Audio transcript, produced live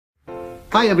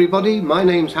Hi everybody, my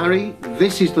name's Harry.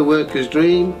 This is the Worker's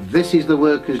Dream. This is the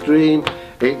Worker's Dream.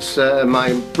 It's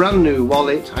my brand new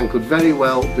wallet and could very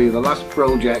well be the last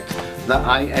project that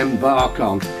I embark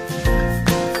on.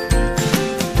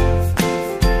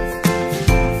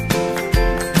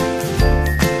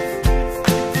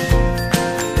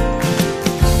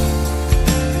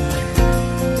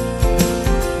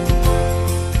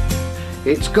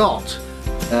 It's got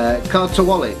card to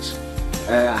wallet.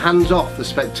 Hands off, the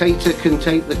spectator can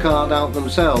take the card out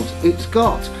themselves. It's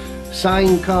got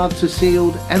signed card to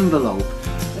sealed envelope,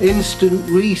 instant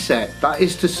reset, that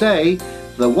is to say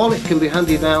the wallet can be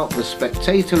handed out, the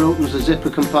spectator opens the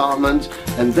zipper compartment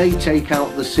and they take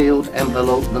out the sealed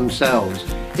envelope themselves.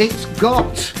 It's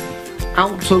got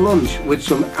out to lunch with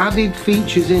some added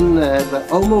features in there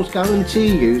that almost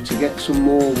guarantee you to get some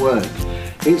more work.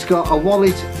 It's got a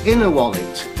wallet in a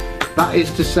wallet. That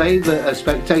is to say that a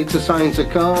spectator signs a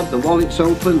card, the wallet's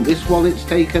open, this wallet's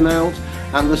taken out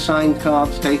and the signed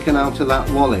card's taken out of that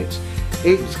wallet.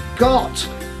 It's got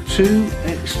two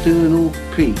external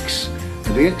peaks.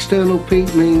 The external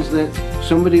peak means that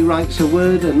somebody writes a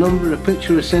word, a number, a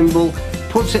picture, a symbol,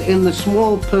 puts it in the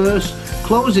small purse,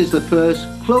 closes the purse,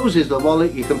 closes the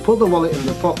wallet. You can put the wallet in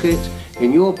the pocket,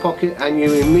 in your pocket, and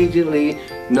you immediately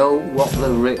know what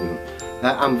they've written.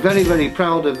 I'm very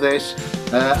proud of this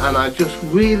and I just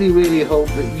really hope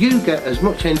that you get as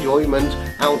much enjoyment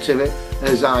out of it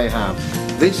as I have.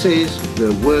 This is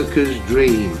the Worker's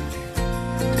Dream.